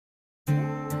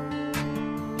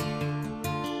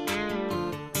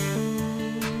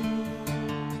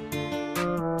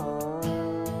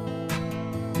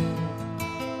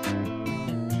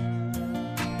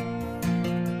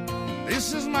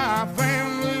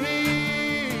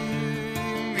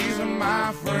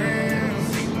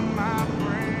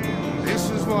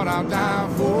what I'll die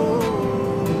for.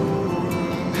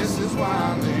 This is why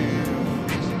I live.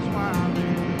 This is why I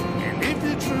live. And if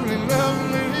you truly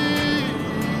love me,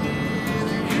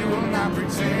 then you will not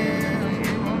pretend.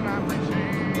 You will not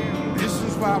pretend. This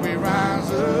is why we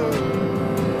rise up.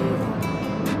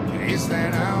 It's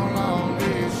that outlaw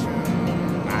nation.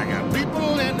 I got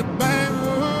people in the bank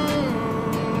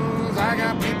rooms. I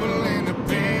got people in the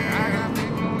pen. I got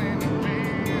people in the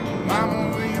pen. Mama,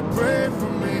 will you pray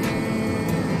for me?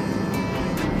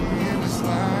 In this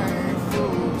life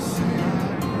full of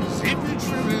sins. If you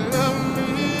truly love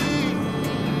me,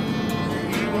 then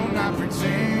you will not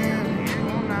pretend. You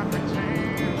will not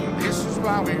pretend. This is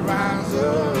why we rise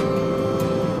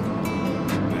up.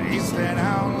 It's that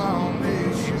outlaw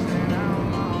nation.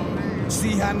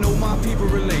 See, I know my people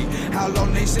relate. Outlaw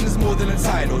nation is more than a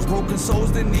title. Broken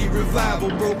souls that need revival.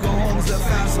 Broken homes that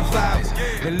found survival.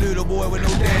 A little boy with no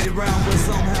daddy around, but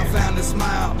somehow found a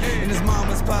smile. And his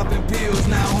mama's popping pills,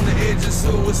 now on the edge of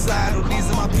suicidal. These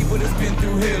are my people that's been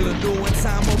through hell or doing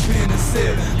time up in the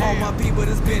cell. All my people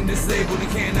that's been disabled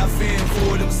and cannot fend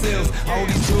for themselves. All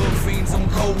these drug fiends on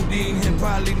codeine and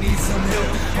probably need some help.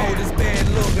 All this bad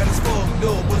luck got us fucked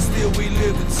up, but still we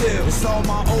live to tell. It's all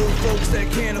my old folks that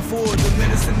can't afford the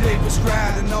medicine they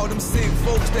prescribe, and all them sick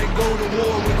folks that go to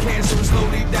war with cancer and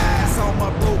slowly die. It's all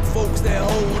my broke folks that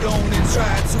hold on and try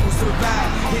to survive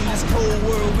in this cold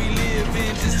world we live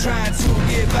in, just trying to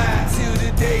get by till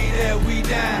the day that we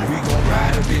die. We gon'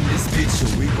 ride up in this bitch,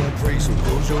 and we gon' pray, so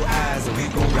close your eyes, and we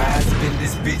gon' rise up in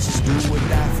this bitch, just do or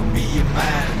die for me and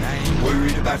mine. And I ain't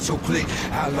worried about your clique.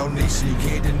 Outlaw nation, you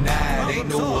can't deny it, ain't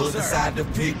no other side to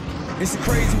pick. It's a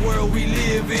crazy world we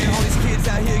live in. All these kids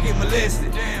out here get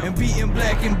molested and beaten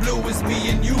black and blue. It's me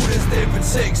and you that's their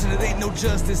protection. It ain't no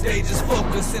justice, they just fuck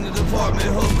us in the Department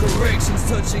of Corrections.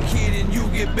 Touch a kid and you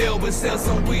get bail, but sell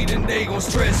some weed and they gon'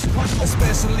 stress you.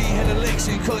 Especially in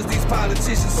election, cause these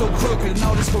politicians so crooked. And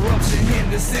all this corruption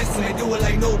in the system, they do it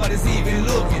like nobody's even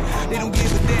looking. They don't give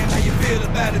a damn how you feel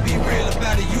about it, be real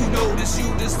about it. You know this, you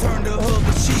just turn the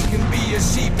other cheek and be a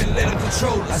sheep and let them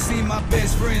control it. I seen my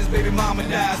best friend's baby mama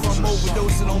die from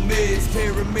overdosing on meds.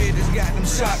 Paramedics got them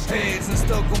shock pads and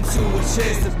stuck them to her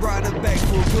chest. It brought her back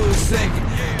for a good second,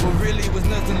 but really was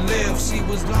nothing left. She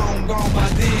was long gone by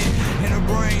then, and her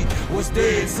brain was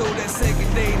dead. So that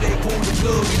second day they pulled the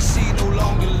plug and she no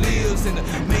longer lives. And to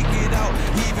make it out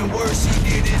even worse, she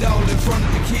did it all in front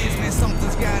of the kids. Man,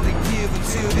 something's gotta give.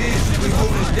 Until then, we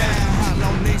hold it down.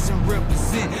 Outlaw nation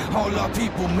represent all our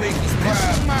people, make us proud.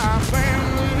 This is my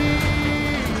family.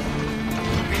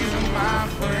 These are my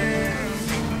friends.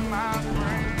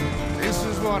 This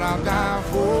is what I'll die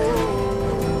for.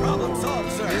 Problem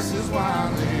solved, sir. This is why I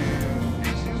live.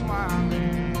 This is why I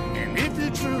live. And if you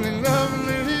truly love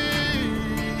me,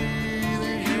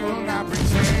 then you will not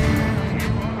pretend. You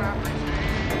will not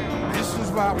pretend. This is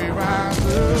why we rise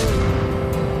up.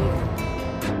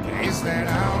 It's that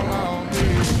outlaw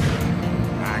nation.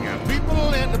 I got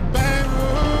people in the back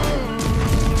rooms.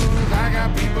 I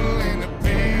got people in the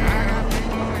pen. I got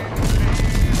people in the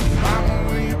pen. Mama,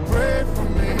 will you pray for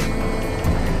me?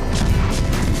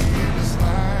 In this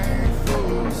life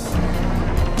full of sin.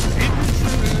 If you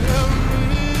truly love me,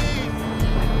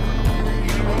 then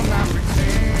you will not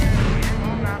pretend. You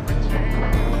will not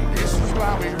pretend. This is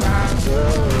why we rise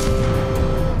up.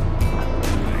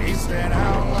 It's that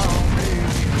outlaw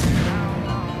nation.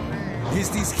 It's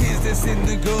these kids that's in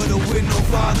the gutter with no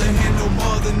father and no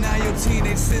mother. Now your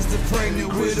teenage sister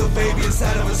pregnant with a baby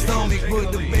inside of her stomach,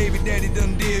 but the baby daddy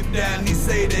done dipped out and he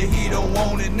say that he don't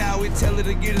want it. Now we tell her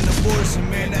to get an abortion.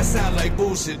 Man, that sound like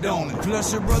bullshit, don't it?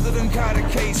 Plus your brother done caught a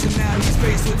case and now he's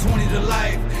faced with 20 to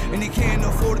life, and he can't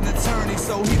afford an attorney,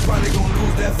 so he probably gonna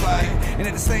lose that fight. And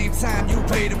at the same time you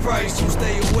pay the price. You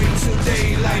stay awake till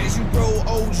daylight. As you grow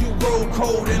old, you grow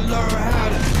cold and learn how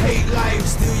to hate life.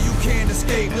 Still you can't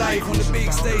escape life on the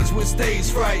big stage with stage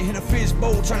fright. In a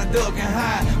fishbowl trying to duck and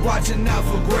hide, watching out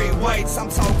for great whites. I'm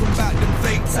talking about them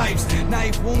fake types,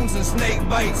 knife wounds and snake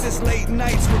bites. It's late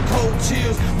nights with cold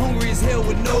chills, hungry as hell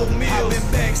with no meals. I've been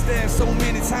backstabbed so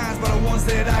many times by the ones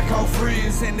that I call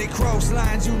friends, and they cross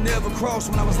lines you never crossed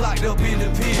when I was locked up in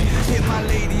the pen. Hit my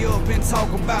lady up and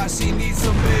talk about she needs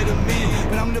some better men,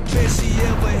 but I'm the best she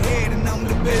ever had and I'm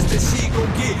the best that she gon'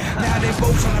 get. Now they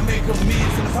both trying to make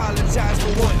amends and apologize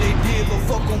for what they did, but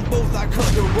fuck them both, I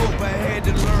cut the rope. I had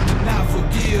to learn to not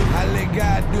forgive. I let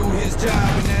God do his job,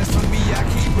 and as for me, I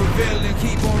keep prevailing,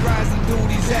 keep on rising through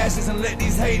these ashes and let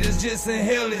these haters just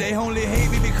inhale it. They only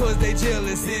hate me because they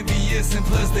jealous, envious, and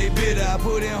plus they bitter. I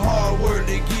put in hard work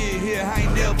to get here, I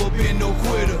ain't never been no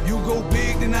quitter. You go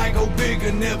big, then I go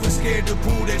bigger. Never scared to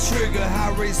pull that trigger.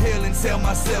 I raise hell and tell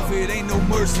myself it ain't no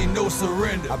mercy, no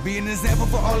surrender. I be an example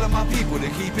for all of my people to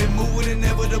keep it moving and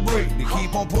never to break. To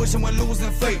keep on pushing when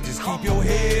losing faith. Just keep your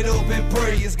head up and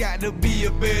pray. It's got to be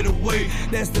a better way.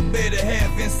 That's the better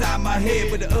half inside my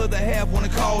head, but the other half wanna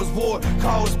cause war,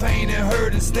 cause pain and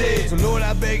hurt instead. So Lord,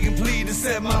 I beg and plead to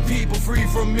set my people free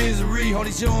from misery. All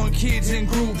these young kids in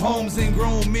group homes and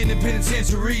grown men in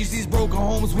penitentiaries. These broken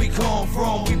homes we come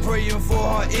from. We praying for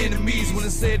our enemies. When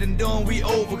it's said and done, we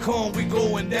overcome. We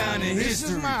going down in history. This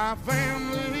is my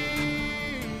family.